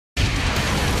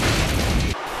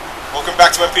Welcome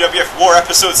back to MPWF WAR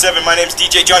Episode 7. My name's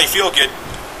DJ Johnny Feelgood.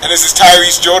 And this is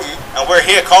Tyrese Jordan. And we're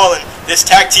here calling this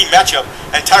tag team matchup.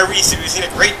 And Tyrese, we've seen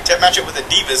a great matchup with the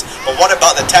Divas, but what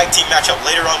about the tag team matchup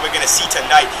later on we're going to see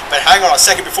tonight? But hang on a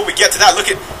second before we get to that.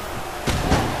 Look at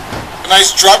a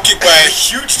nice dropkick by a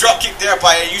huge dropkick there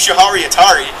by Yushihari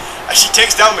Itari. As she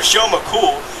takes down Michelle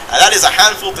McCool. And that is a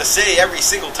handful to say every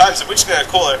single time. So we're just going to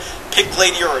call her Pick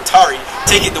Lady or Itari.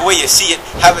 Take it the way you see it.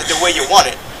 Have it the way you want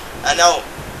it. And now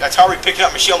Itari picking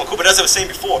up Michelle McCool. But as I was saying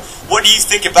before, what do you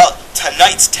think about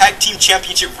tonight's Tag Team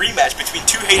Championship rematch between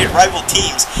two hated rival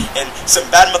teams and some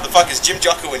bad motherfuckers, Jim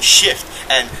Jocko and Shift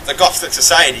and the Gothic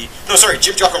Society? No, sorry,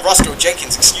 Jim Jocko and Roscoe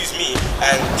Jenkins, excuse me,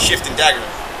 and Shift and Dagger.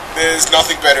 There's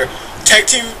nothing better. Tag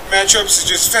team matchups is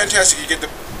just fantastic. You get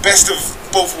the best of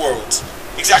both worlds.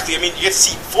 Exactly. I mean, you get to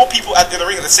see four people out there in the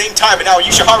ring at the same time, and now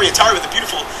Yushihari Itari with a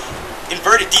beautiful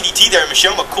inverted DDT there, and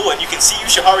Michelle McCool, and you can see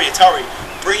Yushihari Itari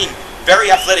bringing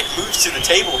very athletic moves to the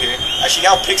table here, as she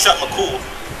now picks up McCool.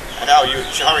 And now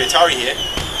Yushihari Itari here.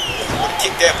 One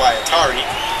kick there by Itari.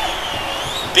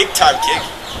 Big time kick.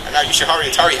 And now Yushihari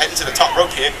Itari heading to the top rope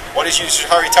here. What is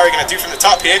Yushihari Itari going to do from the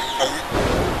top here?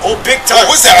 Oh, big time.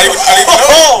 What was that? I didn't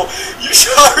know.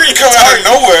 Yushihari coming out of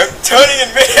nowhere. Turning in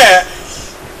midair.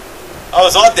 I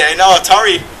was on there. Now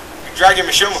Itari dragging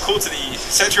Michelle McCool to the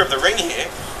center of the ring here.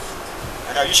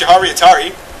 And now Yushihari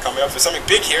Itari coming up for something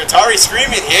big here. Itari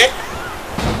screaming here.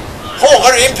 Oh,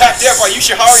 what an impact there by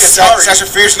Yushihari Itari. Sasha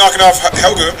Fierce knocking off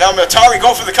Helga. Now Itari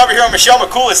going for the cover here on Michelle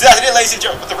McCool. Is that it, ladies and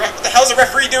gentlemen? What the hell's the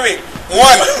referee doing? 1, 2,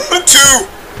 3,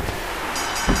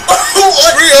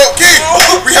 okay.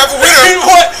 We have a winner.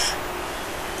 What?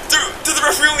 Did the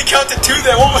referee only count to 2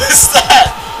 there? What was that?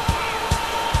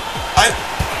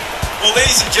 Well,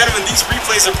 ladies and gentlemen, these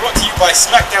replays are brought to you by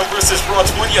SmackDown vs. Raw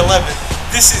 2011.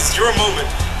 This is your moment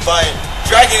by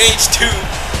Dragon Age 2,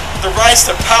 The Rise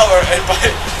to Power, and by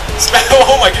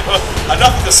oh my god,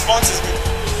 enough of the sponsors.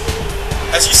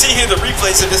 As you see here, the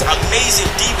replays of this amazing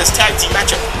Divas tag team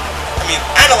matchup. I mean,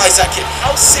 analyze that kick.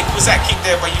 How sick was that kick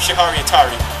there by Yushihari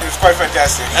Itari? It was quite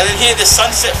fantastic. And then here, the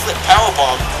sunset flip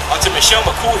powerbomb onto Michelle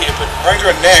McCool here, but right to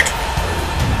her neck.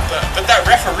 But that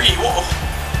referee, whoa.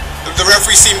 The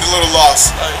referee seemed a little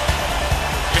lost.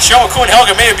 Michelle McCool and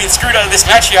Helga may have been screwed out of this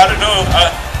match here. I don't know.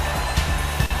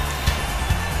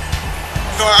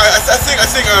 No, I think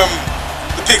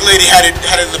the Pig Lady had it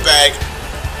in the bag,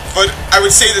 but I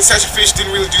would say that Sasha Fierce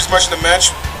didn't really do as much in the match.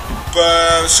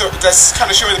 But so that's kind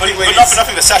of showing the Pig Lady. But not for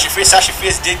nothing to Sasha Fierce. Sasha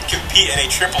Fierce did compete in a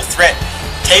triple threat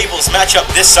tables matchup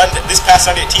this past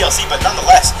Sunday at TLC. But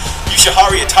nonetheless,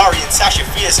 Yushihari Itari and Sasha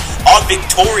Fierce are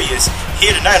victorious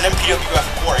here tonight at MPWF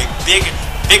WAR. A big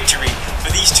victory for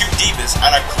these two divas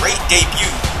and a great debut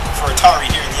for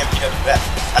Itari here in the MPWF.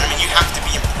 And I mean, you have to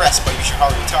be impressed by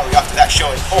Yushihari Itari after that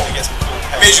showing against McCool.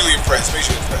 Majorly impressed.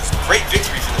 Great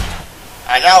victory for them.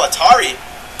 And now Itari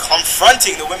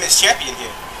confronting the women's champion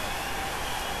here.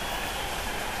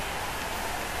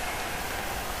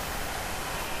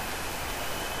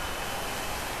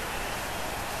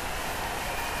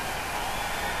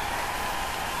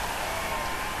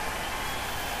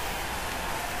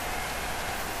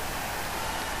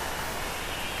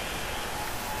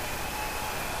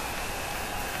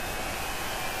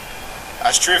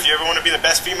 That's true. If you ever want to be the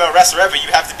best female wrestler ever,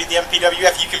 you have to be the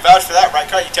MPWF. You can vouch for that, right?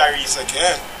 Can't you, Tyrese? I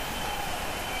can.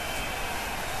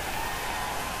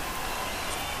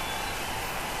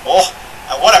 Oh,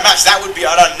 and what a match that would be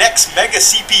on our next Mega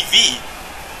CPV.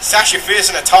 Sasha Fierce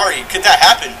and Itari. Could that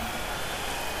happen?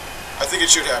 I think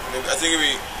it should happen. I think it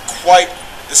would be quite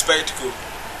the spectacle.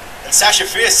 And Sasha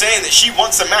Fierce saying that she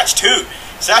wants a match too.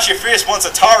 Sasha Fierce wants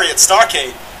Itari at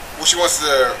Starrcade. Well, she wants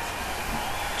to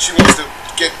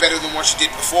get better than what she did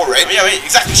before, right? Yeah,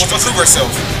 exactly. She wants to prove herself.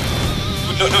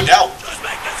 No doubt.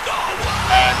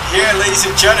 And here, ladies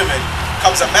and gentlemen,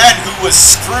 comes a man who was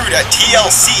screwed at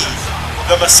TLC,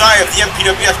 the Messiah of the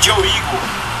MPWF, Joe Eagle.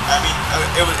 I mean,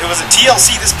 it was a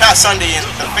TLC this past Sunday in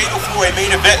the Fatal 4-Way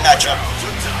main event matchup.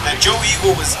 And Joe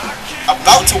Eagle was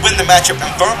about to win the matchup, and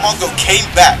Vern Mongo came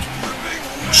back,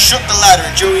 shook the ladder,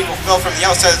 and Joe Eagle fell from the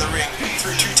outside of the ring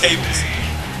through 2 tables.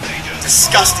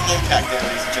 Disgusting impact there,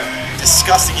 ladies and gentlemen.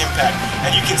 Disgusting impact.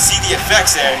 And you can see the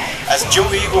effects there as Joe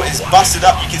Eagle is busted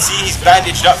up. You can see he's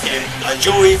bandaged up here, and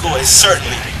Joe Eagle is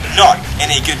certainly not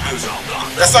in a good mood.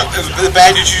 That's not the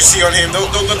bandage you see on him.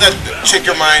 Don't let that check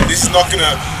your mind. This is not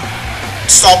gonna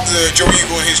stop the Joe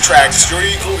Eagle in his tracks. Joe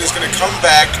Eagle is gonna come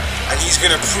back and he's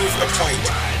gonna prove a point.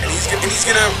 And he's gonna be the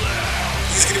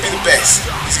best.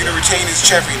 He's gonna retain his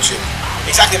championship.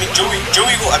 Exactly. I mean, Joe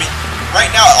Eagle. I mean,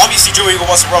 right now, obviously Joe Eagle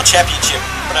wants the world championship,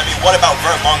 but I mean, what about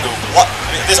Vern Mongo?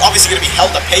 There's obviously going to be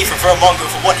hell to pay for Vern Mongo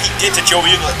for what he did to Joe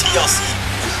Eagle at TLC.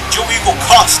 Joe Eagle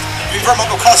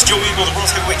Vermongo cost Joe Eagle the World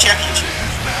Heavyweight Championship.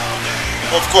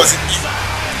 Well, of course,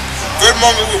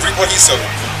 Vermongo will reap what he sowed.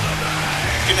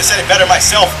 Couldn't have said it better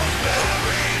myself.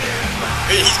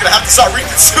 He's gonna have to start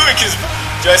reaping soon because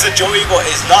I said Joe Eagle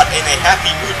is not in a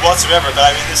happy mood whatsoever. But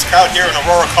I mean, this crowd here in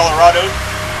Aurora, Colorado,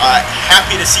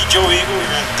 happy to see Joe Eagle. We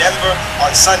were in Denver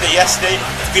on Sunday yesterday.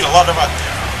 It's been a lot of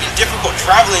difficult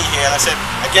traveling here, and I said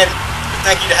again,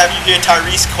 thank you to have you here,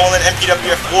 Tyrese, calling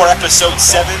MPWF WAR episode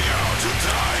 7.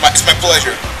 It's my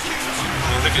pleasure.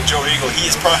 Look at Joe Eagle. He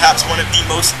is perhaps one of the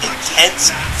most intense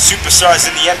superstars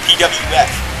in the MPWF.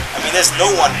 I mean, there's no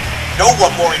one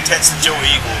more intense than Joe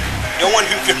Eagle. No one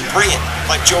who can bring it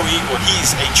like Joe Eagle.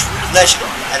 He's a true legend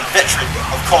and veteran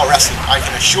of car wrestling. I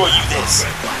can assure you this. A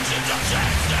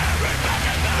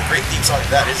great theme song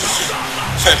that, isn't it?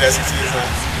 Fantastic theme song.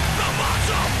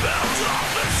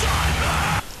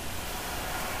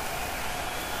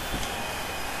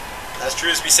 As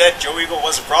true as we said, Joe Eagle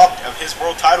was robbed of his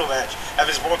world title match, of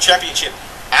his world championship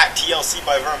at TLC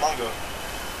by Vermongo.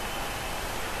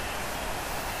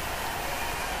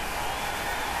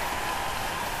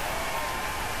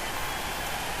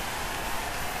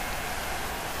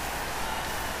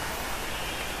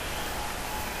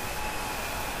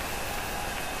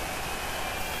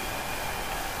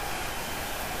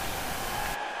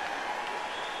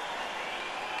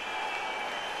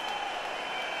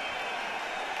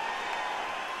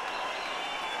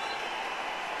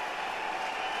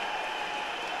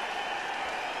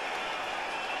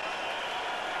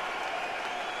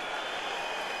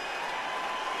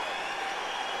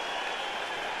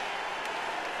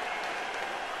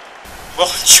 Well,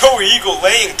 Joe Eagle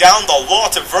laying down the law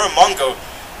to Vermongo,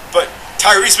 but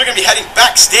Tyrese, we're going to be heading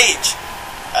backstage,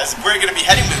 as we're going to be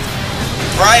heading with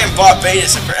Brian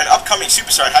Barbados, an upcoming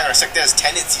superstar. And hang on a sec, there's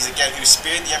Tendencies again, who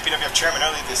speared the MPWF chairman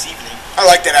earlier this evening. I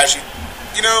like that, actually.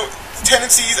 You know,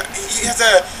 Tendencies, he has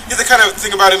a kind of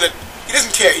thing about him that he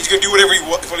doesn't care. He's going to do whatever he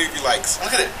likes.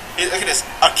 Look at it. Look at this.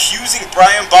 Accusing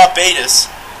Brian Barbados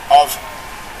of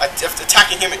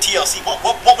attacking him at TLC.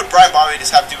 What would Brian Barbados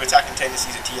have to do attacking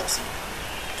Tendencies at TLC?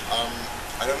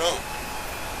 I don't know.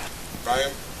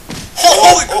 Brian?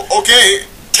 Okay.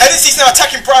 Tendencies now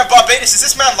attacking Brian Barbados. Has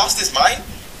this man lost his mind?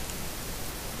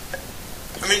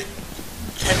 I mean,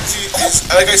 Tendencies is,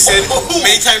 like I said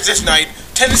many times this night,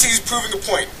 Tendencies is proving a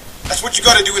point. That's what you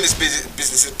gotta do in this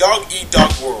business. A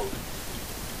dog-eat-dog world.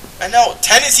 I know.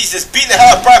 Tendencies is beating the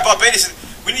hell out of Brian Barbados.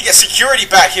 We need to get security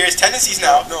back here. It's Tendencies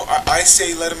now. No, I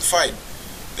say let him fight.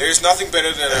 There's nothing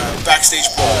better than a backstage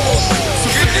brawl. Oh,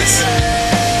 goodness.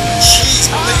 Jeez,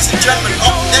 ladies and gentlemen,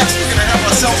 up next we're going to have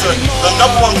ourselves the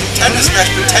 #1 contenders match,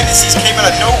 but Tendencies came out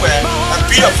of nowhere and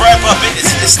beat up Brian Barbados.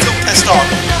 He is still pissed off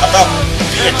about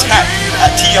being attacked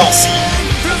at TLC.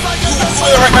 Who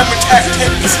the right man attacked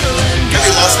Tendencies? Have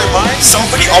they lost their minds?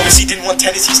 Somebody obviously didn't want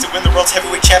Tendencies to win the World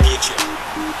Heavyweight Championship.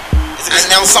 And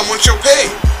now someone shall pay.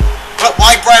 But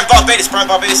why Brian Barbados? Brian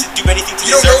Barbados didn't do anything to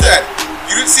deserve that.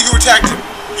 You didn't see who attacked him.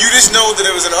 You just know that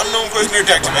it was an unknown person who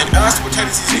attacked him, and that's what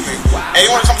Tendencies is doing.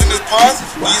 Anyone who comes in his path,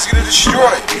 he's gonna destroy.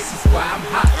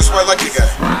 That's why I like the guy.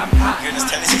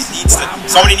 Goodness, Tendencies needs to.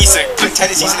 Somebody needs to put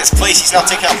Tendencies in his place. He's now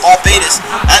taking out Barbados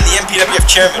and the MPWF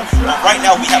chairman. But right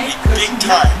now we have a big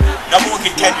time #1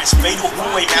 contenders fatal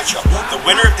 4-way matchup. The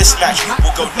winner of this match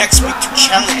will go next week to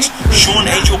challenge Sean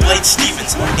Angel Blade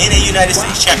Stevens in a United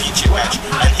States Championship match.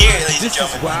 And here, ladies and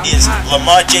gentlemen, is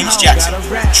Lamar James Jackson,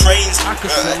 who trains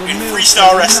in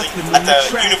freestyle wrestling at the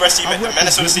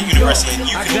Minnesota State University. And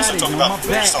you can also talk about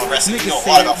freestyle wrestling. You know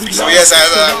a lot about freestyle. So yes, I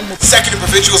have second in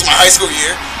provincials my high school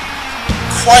year.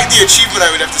 Quite the achievement, I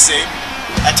would have to say.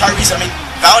 And Tyrese, I mean,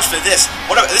 vouch for this.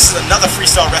 This is another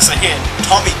freestyle wrestler here,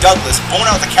 Tommy Douglas, born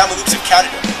out of the Kamloops of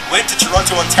Canada, went to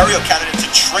Toronto, Ontario, Canada to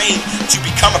train to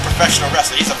become a professional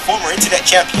wrestler. He's a former internet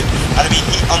champion, and I mean,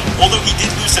 although he did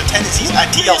lose to Tendencies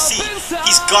at TLC,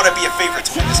 he's got to be a favorite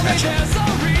to win this matchup.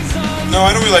 No,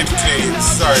 I don't really like Canadians.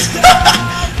 Sorry.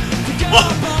 Well,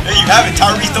 there you have it.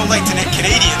 Tyrese don't like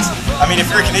Canadians. I mean, if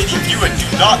you're a Canadian viewer, do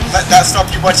not let that stop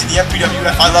you watching the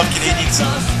MPWF. I love Canadians.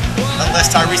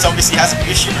 Unless Tyrese obviously has an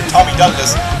issue with Tommy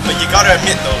Douglas. But you gotta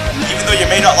admit though, even though you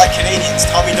may not like Canadians,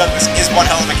 Tommy Douglas is one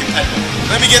hell of a competitor.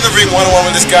 Let me get in the ring one-on-one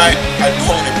with this guy. I'd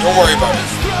pull him. Don't worry about it.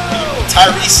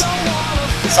 Tyrese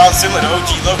sounds similar to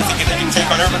OG Logan, thinking they can take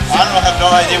on Urban. I have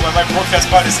no idea why my broadcast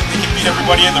partners think they can beat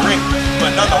everybody in the ring.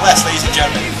 But nonetheless, ladies and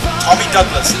gentlemen, Tommy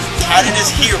Douglas,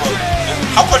 Canada's hero.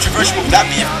 How controversial would that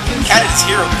be if Canada's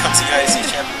hero becomes the United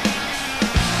States champion?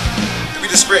 It'd be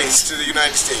a disgrace to the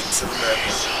United States of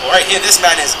America. Well, right here, this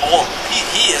man is all.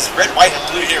 He is red, white, and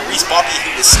blue here. Reese Bobby,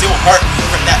 who is still hurt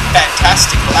from that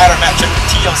fantastic ladder matchup with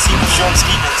TLC with Sean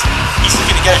Stevens. He's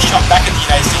looking to to get a shot back at the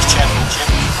United States Championship.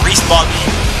 Reese Bobby,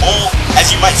 all,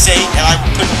 as you might say, and I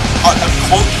would put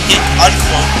quote it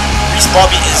unquote, Reese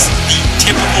Bobby is the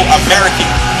typical American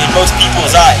in most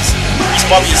people's eyes. Reese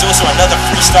Bobby is also another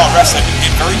freestyle wrestler who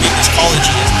did very big in his college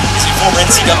years. He's a former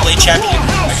NCAA champion.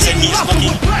 Like I said, he is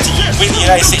looking to win the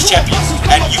United States champion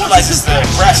and utilizes the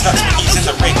brass nuts when he's in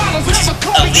the ring, which is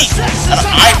elite. And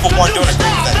I, for one, don't agree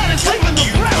with that. Do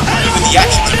you agree with the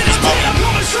actions of Reese Bobby?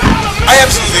 I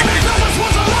absolutely agree with it.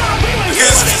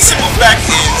 Because the simple fact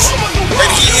is that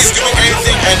he is doing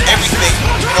anything and everything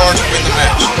in order to win the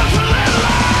match.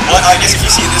 Well, I guess if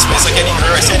you see it this way, it's like Eddie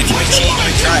Guerrero said, if you ain't cheating, you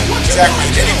ain't trying. Exactly.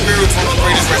 Eddie Guerrero is one of the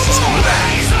greatest wrestlers of all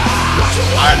time.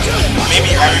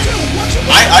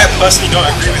 I personally don't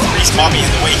agree with Reese Bobby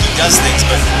in the way he does things,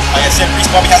 but like I said,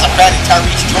 Reese Bobby has a fan in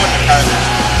Itari apparently.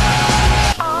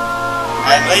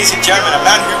 And ladies and gentlemen, a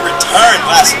man who returned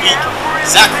last week,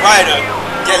 Zack Ryder,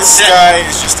 gets This guy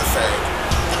is just a fag.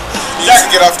 He needs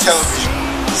to get off television.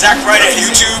 Zack Ryder Get off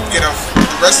YouTube, get off the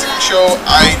wrestling show.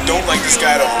 I don't like this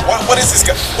guy at all. What is this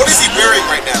guy? What is he wearing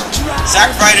right now?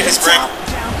 Zack Ryder is wearing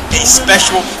a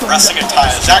special wrestling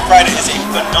attire. Zack Ryder is a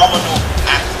phenomenal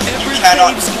actor. You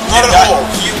cannot... Not at all.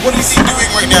 What is he doing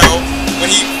right now when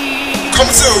he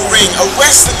comes to a ring, a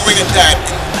wrestling ring at that,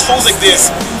 clothes like this?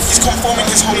 He's conforming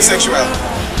his homosexuality.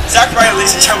 Zack Ryder,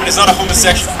 ladies and gentlemen, is not a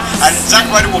homosexual. And Zack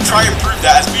Ryder will try and prove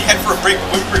that as we head for a break.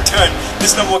 When we return,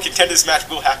 this number one contenders match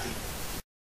will happen.